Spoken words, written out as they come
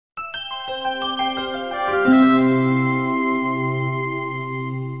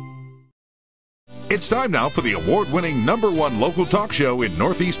It's time now for the award-winning #1 local talk show in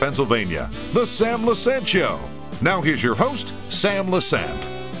Northeast Pennsylvania, The Sam Lesante Show. Now here's your host, Sam Lesante.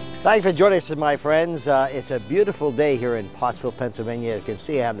 Thanks for joining us, my friends. It's a beautiful day here in Pottsville, Pennsylvania. You can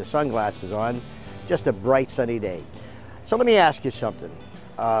see I have the sunglasses on. Just a bright, sunny day. So let me ask you something.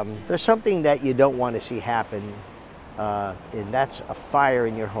 There's something that you don't want to see happen, and that's a fire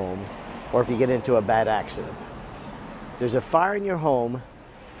in your home, or if you get into a bad accident. There's a fire in your home,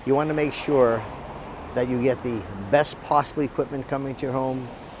 you want to make sure that you get the best possible equipment coming to your home,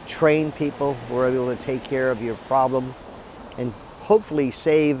 train people who are able to take care of your problem, and hopefully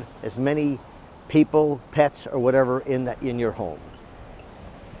save as many people, pets, or whatever in your home.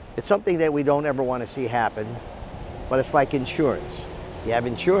 It's something that we don't ever want to see happen, but it's like insurance. You have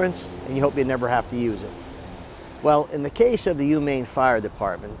insurance, and you hope you never have to use it. Well, in the case of the Humane Fire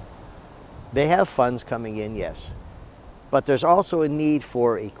Department, they have funds coming in, yes, but there's also a need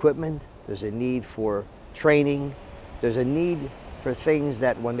for equipment. There's a need for training. There's a need for things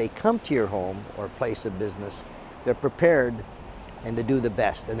that when they come to your home or place of business, they're prepared and to do the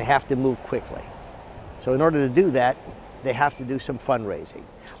best, and they have to move quickly. So in order to do that, they have to do some fundraising.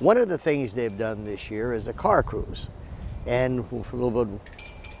 One of the things they've done this year is a car cruise. And in a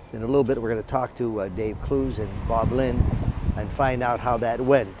little bit, we're going to talk to Dave Clews and Bob Lynn and find out how that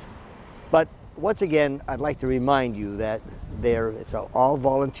went. But once again, I'd like to remind you that it's an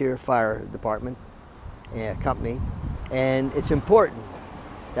all-volunteer fire department company, and it's important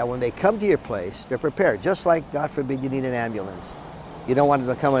that when they come to your place, they're prepared. Just like, God forbid, you need an ambulance. You don't want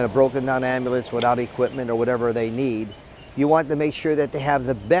them to come in a broken-down ambulance without equipment or whatever they need. You want to make sure that they have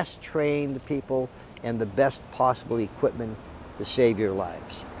the best trained people and the best possible equipment to save your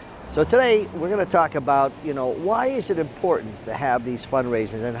lives. So today, we're going to talk about, why is it important to have these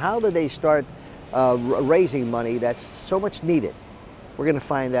fundraisers, and how do they start raising money that's so much needed? We're going to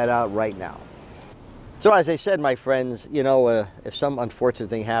find that out right now. So as I said, my friends, if some unfortunate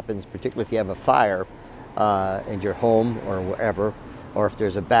thing happens, particularly if you have a fire in your home or wherever, or if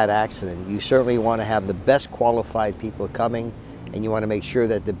there's a bad accident, you certainly want to have the best qualified people coming, and you want to make sure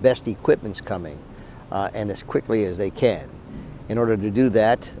that the best equipment's coming, and as quickly as they can. In order to do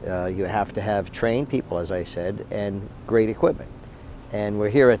that, you have to have trained people, as I said, and great equipment. And we're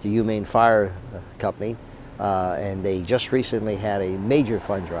here at the Humane Fire Company, and they just recently had a major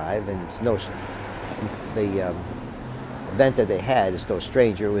fund drive, and the event that they had is no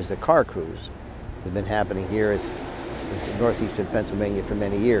stranger. It was the car cruise. It's been happening here in northeastern Pennsylvania for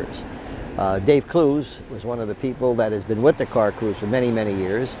many years. Dave Clews was one of the people that has been with the car cruise for many, many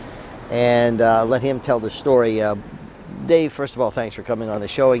years, and let him tell the story. Dave, first of all, thanks for coming on the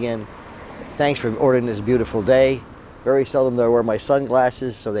show again. Thanks for ordering this beautiful day. Very seldom do I wear my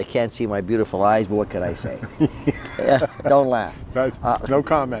sunglasses, so they can't see my beautiful eyes, but what can I say? Yeah, don't laugh. No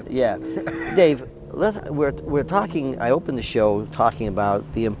comment. Yeah. Dave, we're talking, I opened the show talking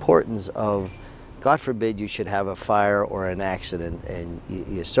about the importance of, God forbid you should have a fire or an accident, and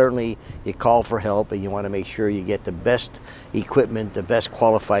you certainly call for help, and you want to make sure you get the best equipment, the best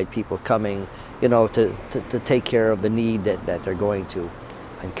qualified people coming, to take care of the need that they're going to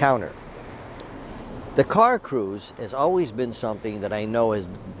encounter. The car cruise has always been something that I know has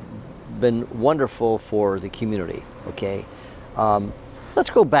been wonderful for the community, okay? Let's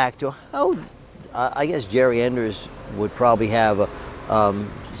go back to how, I guess Jerry Enders would probably have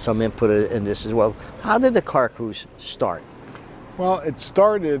some input in this as well. How did the car cruise start? Well, it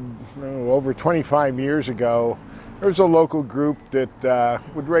started over 25 years ago. There was a local group that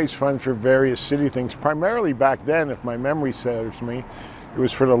would raise funds for various city things. Primarily back then, if my memory serves me, it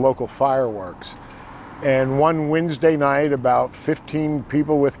was for the local fireworks. And one Wednesday night, about 15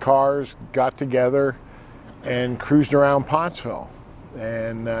 people with cars got together and cruised around Pottsville.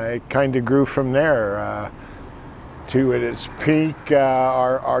 And it kind of grew from there. To at its peak,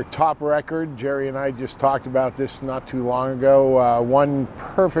 our top record, Jerry and I just talked about this not too long ago, one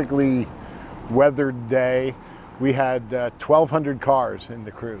perfectly weathered day, we had 1,200 cars in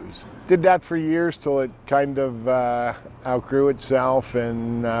the cruise. Did that for years till it kind of outgrew itself,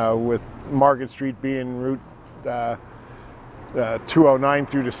 and with Market Street being Route 209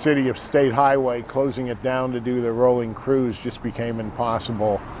 through the city of State Highway, closing it down to do the rolling cruise just became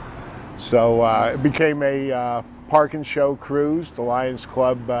impossible. So it became a park and show cruise. The Lions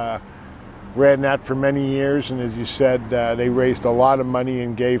Club ran that for many years, and as you said, they raised a lot of money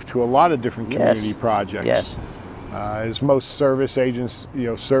and gave to a lot of different community projects. Yes. As most service agents,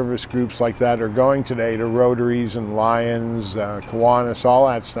 service groups like that are going today, to Rotaries and Lions, Kiwanis, all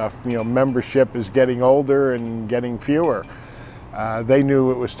that stuff. Membership is getting older and getting fewer. They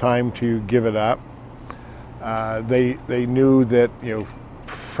knew it was time to give it up. They knew that, you know,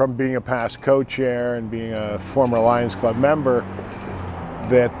 from being a past co-chair and being a former Lions Club member,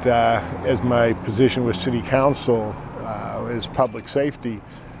 that as my position with City Council as public safety,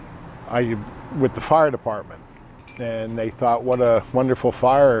 with the fire department, and they thought, what a wonderful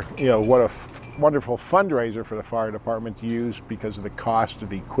what a wonderful fundraiser for the fire department to use because of the cost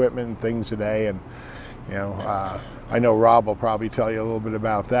of equipment and things today. And you know, I know Rob will probably tell you a little bit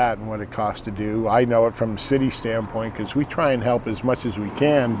about that and what it costs to do. I know it from the city standpoint because we try and help as much as we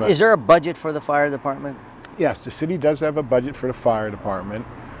can. But is there a budget for the fire department? Yes, the city does have a budget for the fire department.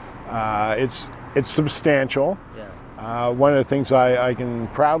 It's substantial. Yeah. One of the things I can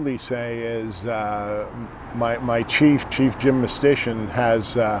proudly say is my chief Jim Mastician,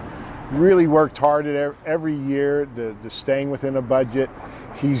 has really worked hard at every year the staying within a budget.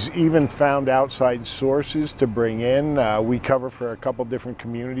 He's even found outside sources to bring in. We cover for a couple different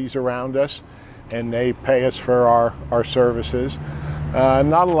communities around us, and they pay us for our services.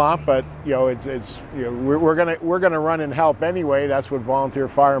 Not a lot, but you know, it's you know, we're gonna run and help anyway. That's what volunteer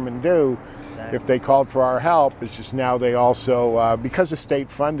firemen do. Exactly. If they called for our help, it's just now they also, because of state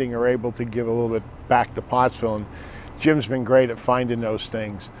funding, are able to give a little bit back to Pottsville. And Jim's been great at finding those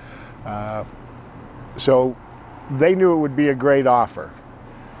things. So they knew it would be a great offer.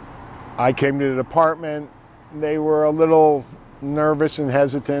 I came to the department. They were a little nervous and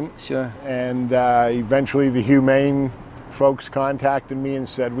hesitant. Sure. And eventually the Humane folks contacted me and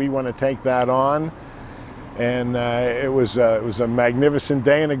said, we want to take that on. And it was a magnificent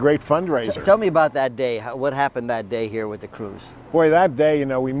day and a great fundraiser. Tell me about that day. What happened that day here with the cruise? Boy, that day, you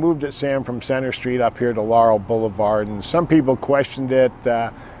know, we moved at Sam from Center Street up here to Laurel Boulevard, and some people questioned it,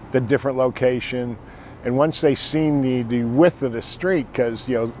 the different location. And once they seen the width of the street, because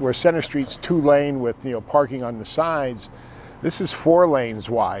you know, where Center Street's 2-lane with, you know, parking on the sides, this is 4 lanes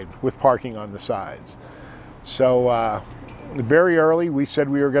wide with parking on the sides. So very early, we said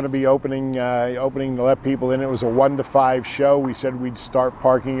we were going to be opening to let people in. It was a 1 to 5 show. We said we'd start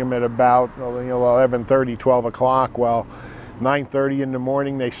parking them at about 11:30, 12 o'clock. Well, 9:30 in the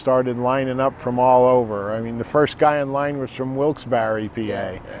morning, they started lining up from all over. I mean, the first guy in line was from Wilkes-Barre,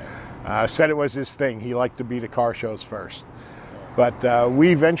 PA. Said it was his thing. He liked to be to car shows first. But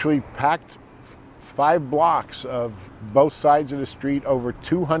we eventually packed 5 blocks of both sides of the street, over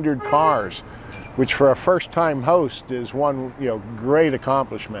 200 cars, which for a first-time host is one, you know, great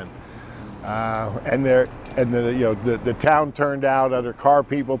accomplishment. And the town turned out, other car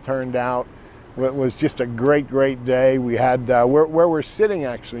people turned out. It was just a great day. We had where we're sitting,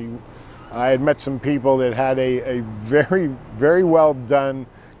 actually, I had met some people that had a very well done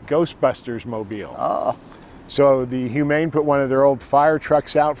Ghostbusters mobile. Oh. So the Humane put one of their old fire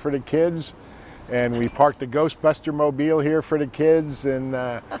trucks out for the kids, and we parked the Ghostbuster mobile here for the kids, and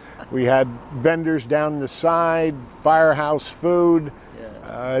we had vendors down the side, firehouse food.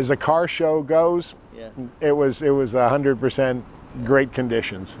 Yeah. As a car show goes, yeah, it was 100% great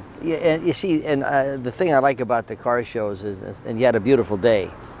conditions. Yeah, and you see, and the thing I like about the car shows is, and you had a beautiful day.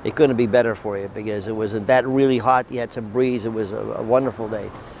 It couldn't be better for you because it wasn't that really hot. You had some breeze. It was a wonderful day.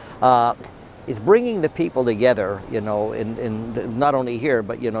 It's bringing the people together, you know, not only here,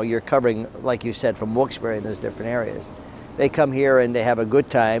 but, you know, you're covering, like you said, from Wilkes-Barre and those different areas. They come here and they have a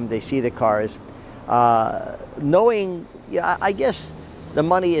good time. They see the cars. Knowing, yeah, I guess the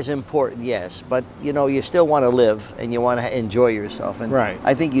money is important, yes, but, you know, you still want to live and you want to enjoy yourself. And right.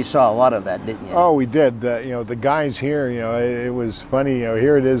 I think you saw a lot of that, didn't you? Oh, we did. You know, the guys here, you know, it was funny. You know,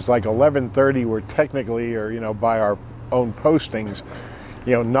 here it is like 11:30. We're technically, or, you know, by our own postings,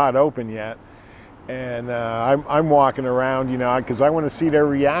 you know, not open yet. And I'm walking around, you know, because I want to see their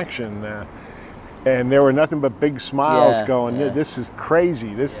reaction. And there were nothing but big smiles going, this is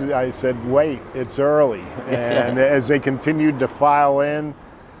crazy. This is, I said, wait, it's early. And as they continued to file in,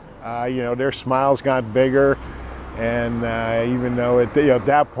 you know, their smiles got bigger. And even though at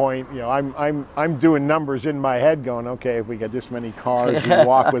that point, you know, I'm doing numbers in my head going, okay, if we get this many cars, we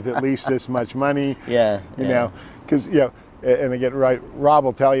walk with at least this much money. You know, because, you know, and again, right, Rob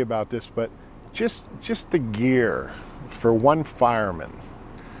will tell you about this, but just the gear for one fireman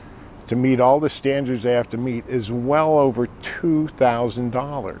to meet all the standards they have to meet is well over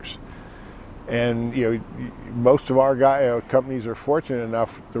 $2,000. And, you know, most of our companies are fortunate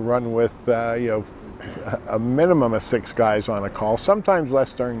enough to run with, you know, a minimum of 6 guys on a call, sometimes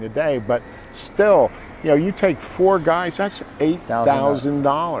less during the day, but still, you know, you take 4 guys, that's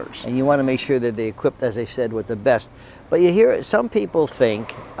 $8,000. And you want to make sure that they're equipped, as I said, with the best. But you hear some people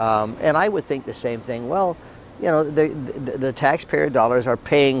think, and I would think the same thing, well, you know, the taxpayer dollars are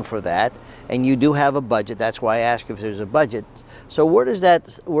paying for that, and you do have a budget. That's why I ask if there's a budget. So where does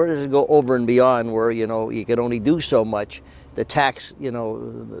it go over and beyond where, you know, you can only do so much to tax, you know,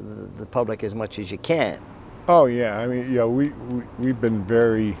 the public as much as you can? Oh yeah, I mean, you know, we've been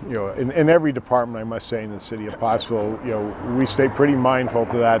very, you know, in every department, I must say, in the city of Pottsville, you know, we stay pretty mindful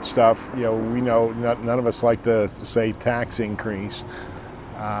to that stuff. You know, we know none of us like to say tax increase,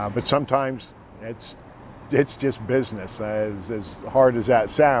 but sometimes it's just business. As hard as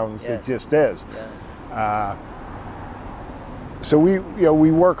that sounds, yes. It just is. Yeah. So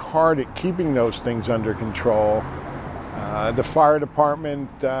we work hard at keeping those things under control. The fire department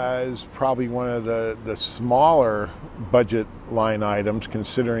is probably one of the smaller budget line items,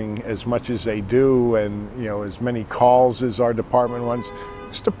 considering as much as they do, and you know, as many calls as our department runs.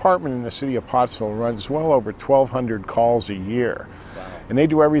 This department in the city of Pottsville runs well over 1,200 calls a year. Wow. And they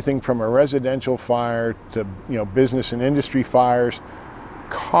do everything from a residential fire to, you know, business and industry fires,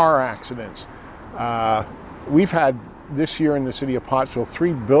 car accidents. We've had this year in the city of Pottsville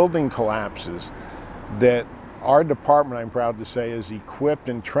 3 building collapses that our department, I'm proud to say, is equipped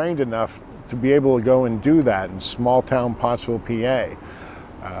and trained enough to be able to go and do that in small town Pottsville, PA.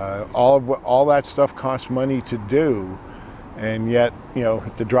 All that stuff costs money to do, and yet, you know,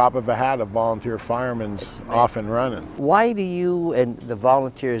 at the drop of a hat, a volunteer fireman's off and running. Why do you and the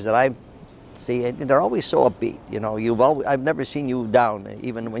volunteers that I see, they're always so upbeat? You know, I've never seen you down.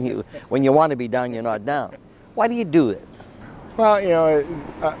 Even when you want to be down, you're not down. Why do you do it? Well, you know,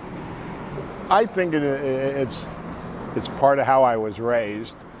 I think it's part of how I was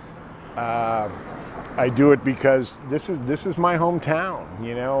raised. I do it because this is my hometown.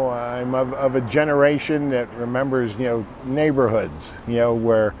 You know, I'm of a generation that remembers, you know, neighborhoods, you know,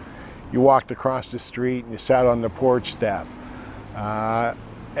 where you walked across the street and you sat on the porch step,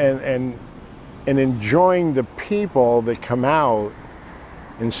 and enjoying the people that come out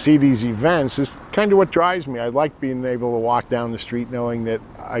and see these events is kind of what drives me. I like being able to walk down the street knowing that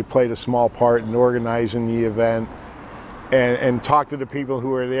I played a small part in organizing the event, and talk to the people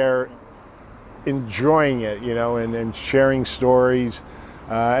who are there enjoying it, you know, and sharing stories.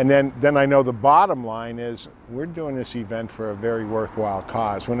 And then I know the bottom line is we're doing this event for a very worthwhile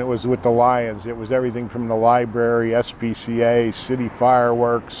cause. When it was with the Lions, it was everything from the library, SPCA, city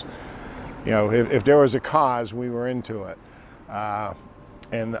fireworks. You know, if there was a cause, we were into it.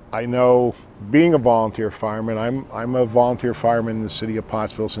 And I know, being a volunteer fireman, I'm a volunteer fireman in the city of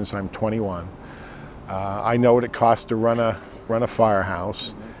Pottsville since I'm 21. I know what it costs to run a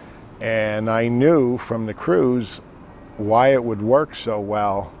firehouse, and I knew from the Cruise why it would work so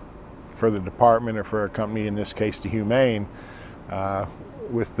well for the department, or for a company, in this case the Humane,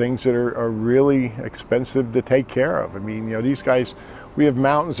 with things that are really expensive to take care of. I mean, you know, these guys, we have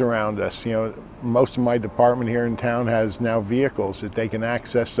mountains around us. You know, most of my department here in town has now vehicles that they can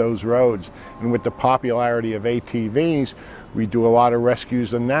access those roads. And with the popularity of ATVs, we do a lot of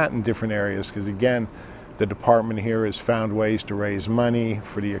rescues on that in different areas, because again, the department here has found ways to raise money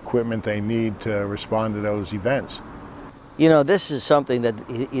for the equipment they need to respond to those events. You know, this is something that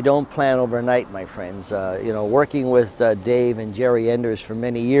you don't plan overnight, my friends. You know, working with Dave and Jerry Enders for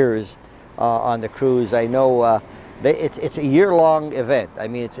many years on the Cruise, I know it's a year-long event. I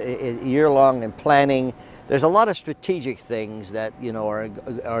mean, it's a year-long in planning. There's a lot of strategic things that, you know,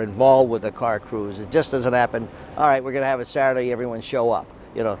 are involved with a car cruise. It just doesn't happen, all right, we're going to have a Saturday, everyone show up,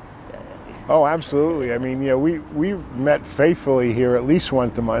 you know. Oh, absolutely. I mean, you know, we met faithfully here at least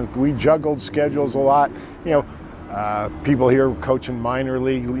once a month. We juggled schedules a lot. You know, people here coaching minor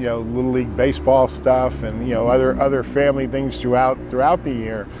league, you know, little league baseball stuff, and, you know, other family things throughout the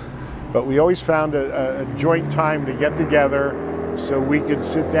year. But we always found a joint time to get together so we could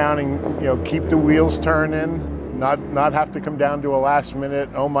sit down and, you know, keep the wheels turning, not have to come down to a last minute,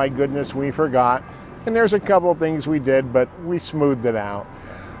 oh my goodness, we forgot. And there's a couple of things we did, but we smoothed it out.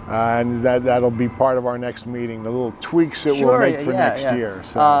 And that'll be part of our next meeting, the little tweaks that we'll make for next year.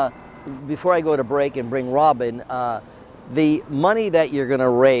 So. Before I go to break and bring Robin, the money that you're going to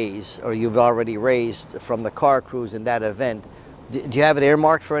raise, or you've already raised from the car cruise in that event, do you have it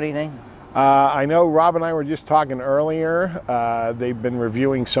earmarked for anything? I know Rob and I were just talking earlier. They've been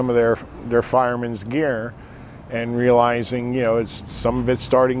reviewing some of their firemen's gear and realizing, you know, some of it's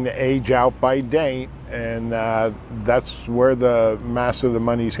starting to age out by date, and that's where the mass of the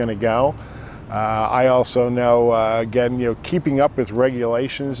money is going to go. I also know, again, you know, keeping up with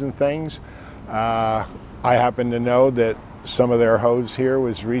regulations and things, I happen to know that some of their hose here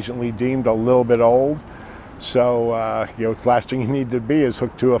was recently deemed a little bit old. So, you know, the last thing you need to be is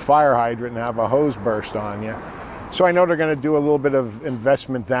hooked to a fire hydrant and have a hose burst on you. So I know they're going to do a little bit of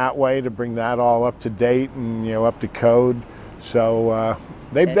investment that way to bring that all up to date and, you know, up to code. So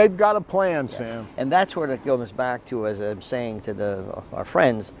They've got a plan, Sam. And that's where it goes back to, as I'm saying to our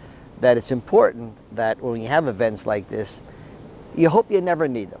friends, that it's important that when you have events like this, you hope you never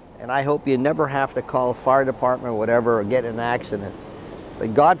need them. And I hope you never have to call fire department or whatever or get in an accident.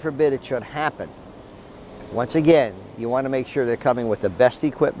 But God forbid it should happen. Once again, you want to make sure they're coming with the best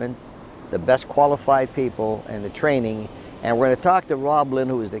equipment, the best qualified people, and the training. And we're going to talk to Rob Lynn,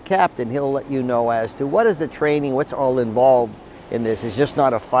 who is the captain. He'll let you know as to what is the training, what's all involved in this. It's just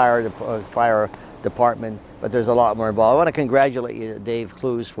not a fire department, but there's a lot more involved. I want to congratulate you, Dave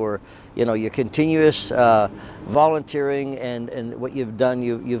Clews, for your continuous volunteering and what you've done.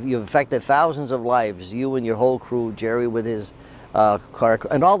 You've affected thousands of lives. You and your whole crew, Jerry with his car,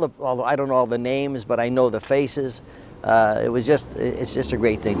 and although I don't know all the names, but I know the faces. It's just a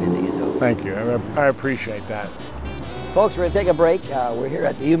great thing that you do. Thank you. I appreciate that. Folks, we're going to take a break. We're here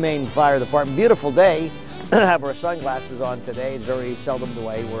at the Humane Fire Department. Beautiful day. Have our sunglasses on today. It's very seldom the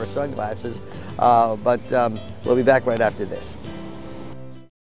way we wear sunglasses, but we'll be back right after this.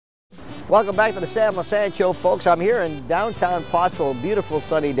 Welcome back to the Sam Lesante Show, folks. I'm here in downtown Pottsville, a beautiful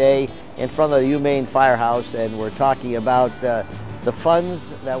sunny day in front of the Humane Firehouse, and we're talking about the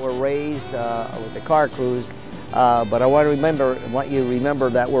funds that were raised with the car cruise. But I want you to remember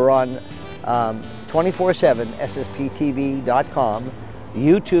that we're on 24/7 ssptv.com.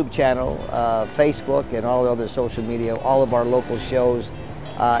 YouTube channel, Facebook, and all the other social media, all of our local shows.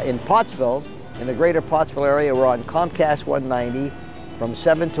 In Pottsville, in the greater Pottsville area, we're on Comcast 190 from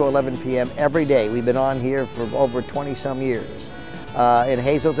 7 to 11 p.m. every day. We've been on here for over 20-some years. In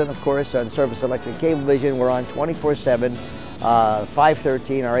Hazelton, of course, on Service Electric Cablevision, we're on 24/7,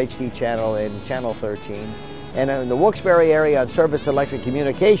 513, our HD channel, and Channel 13. And in the Wilkes-Barre area on Service Electric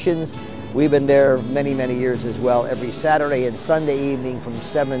Communications, we've been there many, many years as well, every Saturday and Sunday evening from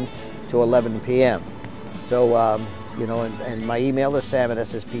 7 to 11 p.m. So, and my email is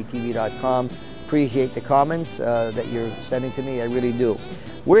sam@ssptv.com. Appreciate the comments that you're sending to me, I really do.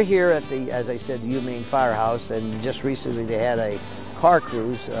 We're here at the, as I said, the Humane Firehouse, and just recently they had a car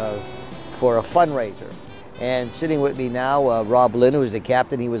cruise for a fundraiser. And sitting with me now, Rob Lynn, who is the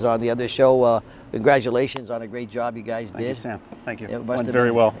captain. He was on the other show. Congratulations on a great job you guys did. Thank you, Sam. Thank you. It went very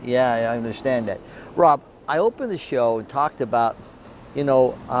well. Yeah, I understand that. Rob, I opened the show and talked about,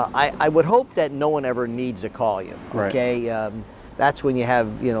 I would hope that no one ever needs to call you, okay? Right. That's when you have,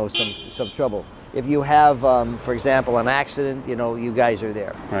 some trouble. If you have, for example, an accident, you guys are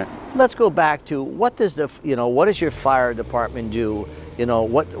there. Right. Let's go back to what does what does your fire department do?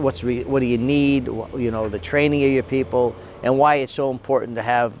 What do you need? The training of your people, and why it's so important to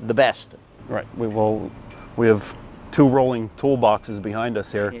have the best. Right. We have two rolling toolboxes behind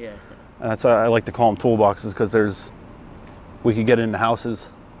us here. Yeah. And that's I like to call them toolboxes because we could get into houses.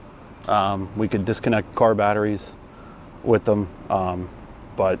 We could disconnect car batteries with them,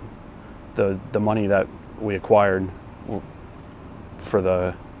 but the money that we acquired from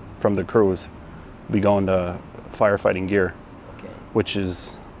the cruise will be going to firefighting gear, which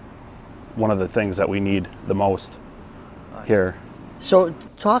is one of the things that we need the most here. So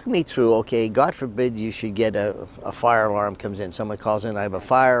talk me through, okay, God forbid you should get a fire alarm comes in, someone calls in, I have a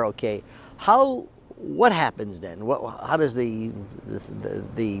fire, okay. What happens then? How does the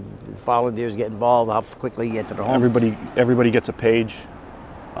volunteers get involved? How quickly you get to the home? Everybody gets a page,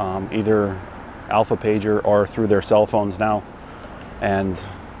 either alpha pager or through their cell phones now, and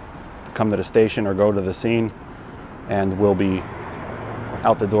come to the station or go to the scene, and we'll be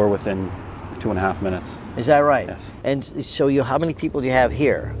out the door within 2.5 minutes. Is that right? Yes. And so how many people do you have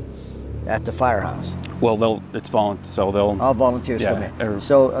here at the firehouse? Well, it's volunteer, so they'll... All volunteers come in.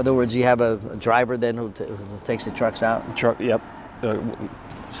 So in other words, you have a driver then who takes the trucks out? Yep.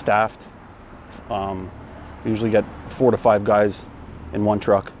 Staffed. We usually get 4 to 5 guys in one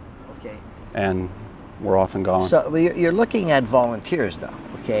truck. Okay. And we're off and gone. So you're looking at volunteers now,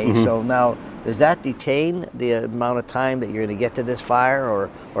 okay? Mm-hmm. So now, does that detain the amount of time that you're going to get to this fire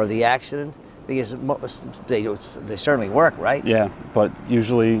or the accident? Because they certainly work, right? Yeah, but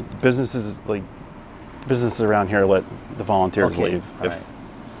usually businesses around here let the volunteers leave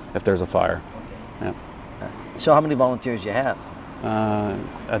if there's a fire. Okay. Yeah. So how many volunteers do you have?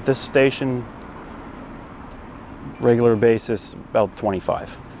 At this station, regular basis, about 25.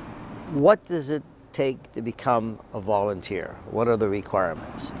 What does it take to become a volunteer? What are the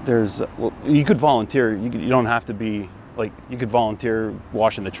requirements? You could volunteer. You don't have to be. You could volunteer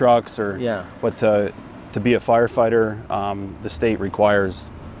washing the trucks, but to be a firefighter, the state requires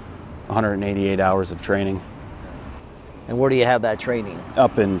 188 hours of training. And where do you have that training?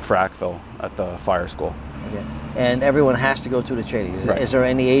 Up in Frackville at the fire school. Okay. And everyone has to go through the training. Is there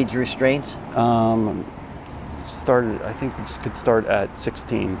any age restraints? started, I think you could start at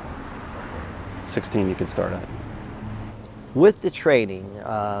 16. 16 you could start at. With the training,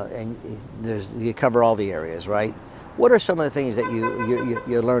 and you cover all the areas, right? What are some of the things that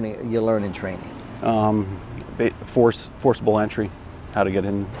you learn in training? Forcible entry, how to get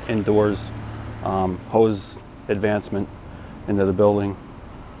indoors, hose advancement into the building,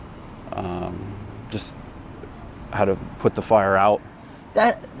 just how to put the fire out.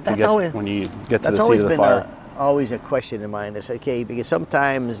 That's always, when you get to that's the always seat of the been fire. always a question in mine. It's okay because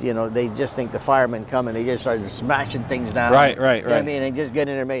sometimes they just think the firemen come and they just start smashing things down. Right. You know what I mean, and just get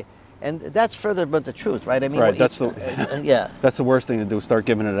in there, and that's further but the truth, right? I mean, right. That's that's the worst thing to do. Start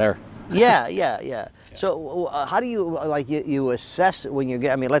giving it air. Yeah. So how do you you assess when you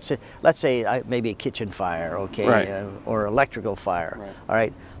get? I mean, let's say maybe a kitchen fire, okay, right. Or electrical fire. Right. All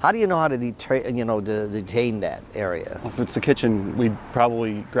right. How do you know how to detain that area? If it's a kitchen, we'd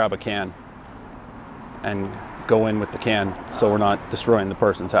probably grab a can and go in with the can, so we're not destroying the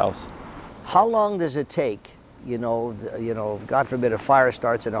person's house. How long does it take? God forbid a fire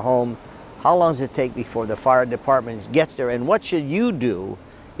starts in a home. How long does it take before the fire department gets there? And what should you do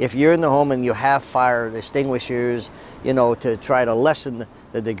if you're in the home and you have fire extinguishers, to try to lessen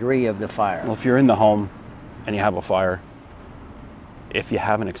the degree of the fire? Well, if you're in the home and you have a fire, if you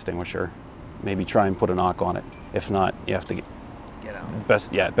have an extinguisher, maybe try and put a knock on it. If not, you have to get out.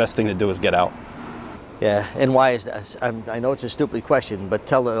 Best thing to do is get out. Yeah, and why is that? I know it's a stupid question, but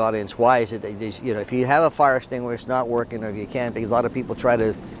tell the audience, why is it that if you have a fire extinguisher not working, or if you can't, because a lot of people try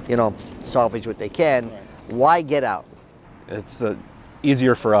to salvage what they can, why get out? It's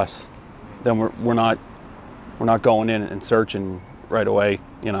easier for us. Then we're not going in and searching right away.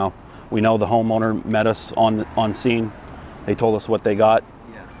 We know the homeowner met us on scene. They told us what they got,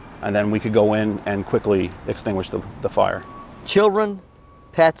 and then we could go in and quickly extinguish the fire. Children,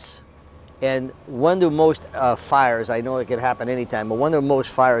 pets, and when do most fires, I know it can happen anytime, but when do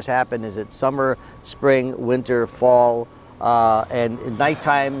most fires happen? Is it summer, spring, winter, fall, and at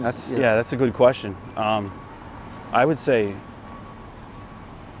nighttime? That's a good question. I would say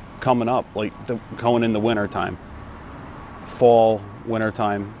coming up, going in the winter time, fall, winter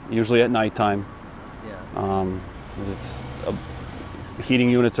time, usually at nighttime.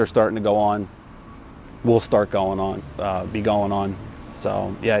 Heating units are starting to go on. Will start going on, be going on.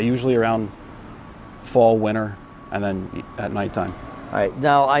 So yeah, usually around fall, winter, and then at nighttime. All right.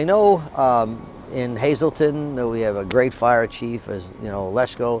 Now I know in Hazleton we have a great fire chief, as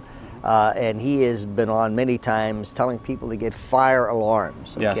Lesko, and he has been on many times telling people to get fire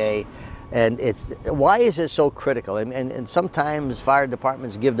alarms. Okay. Yes. And why is it so critical? And sometimes fire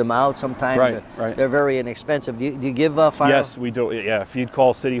departments give them out. Sometimes they're very inexpensive. Do you give fire? Yes, we do. Yeah, if you'd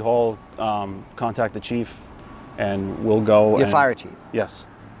call City Hall, contact the chief, and we'll go. Your fire chief. Yes,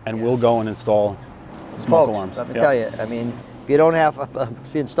 and we'll go and install smoke alarms. Let me tell you. I mean, if you don't have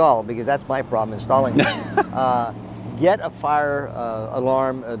install, because that's my problem installing them. Get a fire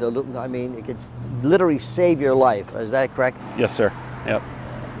alarm. It could literally save your life. Is that correct? Yes, sir. Yep.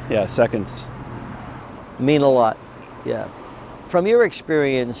 Yeah, seconds. Mean a lot. Yeah. From your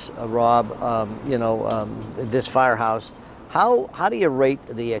experience, Rob, this firehouse, how do you rate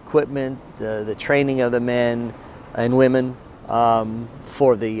the equipment, the training of the men and women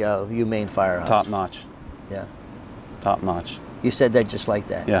for the Humane Firehouse? Top notch. Yeah. Top notch. You said that just like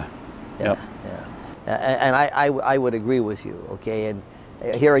that. Yeah. Yeah. Yep. Yeah. And I would agree with you. Okay. And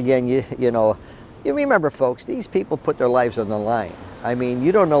here again, you remember, folks, these people put their lives on the line. I mean,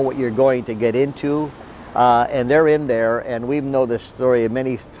 you don't know what you're going to get into, and they're in there, and we know this story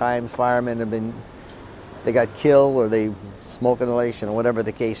many times. Firemen they got killed, or they smoke inhalation, or whatever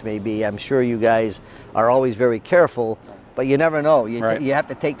the case may be. I'm sure you guys are always very careful, but you never know. You have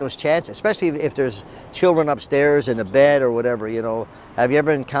to take those chances, especially if there's children upstairs in a bed or whatever. Have you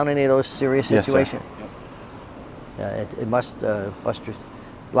ever encountered any of those serious situations? Yes, sir. It must, a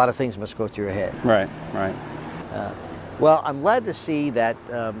lot of things must go through your head. Right. Well, I'm glad to see that,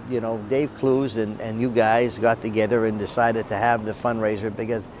 Dave Clews and you guys got together and decided to have the fundraiser,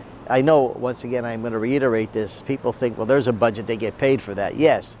 because I know, once again, I'm going to reiterate this, people think, well, there's a budget, they get paid for that.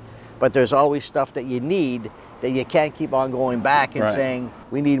 Yes, but there's always stuff that you need that you can't keep on going back and saying,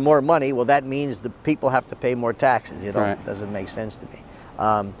 we need more money. Well, that means the people have to pay more taxes. It doesn't make sense to me.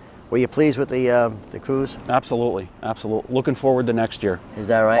 Were you pleased with the cruise? Absolutely. Looking forward to next year. Is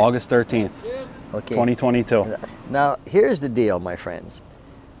that right? August 13th. Okay. 2022. Now, here's the deal, my friends.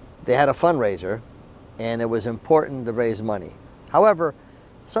 They had a fundraiser, and it was important to raise money. However,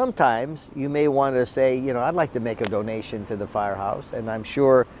 sometimes you may want to say, I'd like to make a donation to the firehouse, and I'm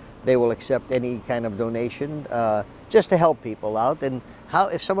sure They will accept any kind of donation just to help people out. And how,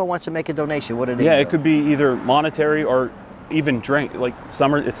 if someone wants to make a donation, what do they do? Yeah, it could be either monetary or even drink. Like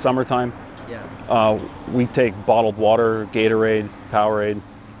it's summertime. Yeah. We take bottled water, Gatorade, Powerade.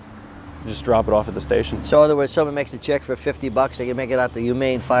 Just drop it off at the station. So in other words, someone makes a check for $50, they can make it out to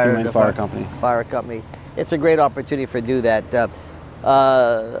Humane Fire Company. Fire Company. It's a great opportunity for do that.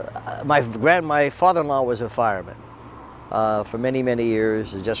 My father-in-law was a fireman for many, many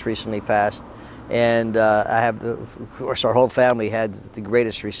years, just recently passed. And I have, of course, our whole family had the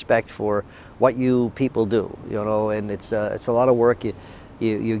greatest respect for what you people do, you know, and it's a lot of work.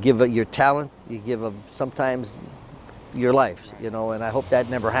 You give your talent, you give sometimes your life, you know, and I hope that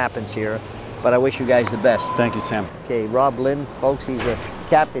never happens here, but I wish you guys the best. Thank you, Sam. Okay, Rob Lynn, folks, he's a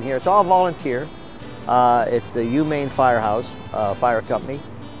captain here. It's all volunteer. It's the Humane Fire Company.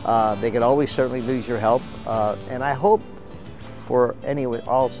 They can always certainly use your help, and I hope for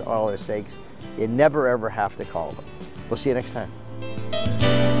all their sakes, you never ever have to call them. We'll see you next time.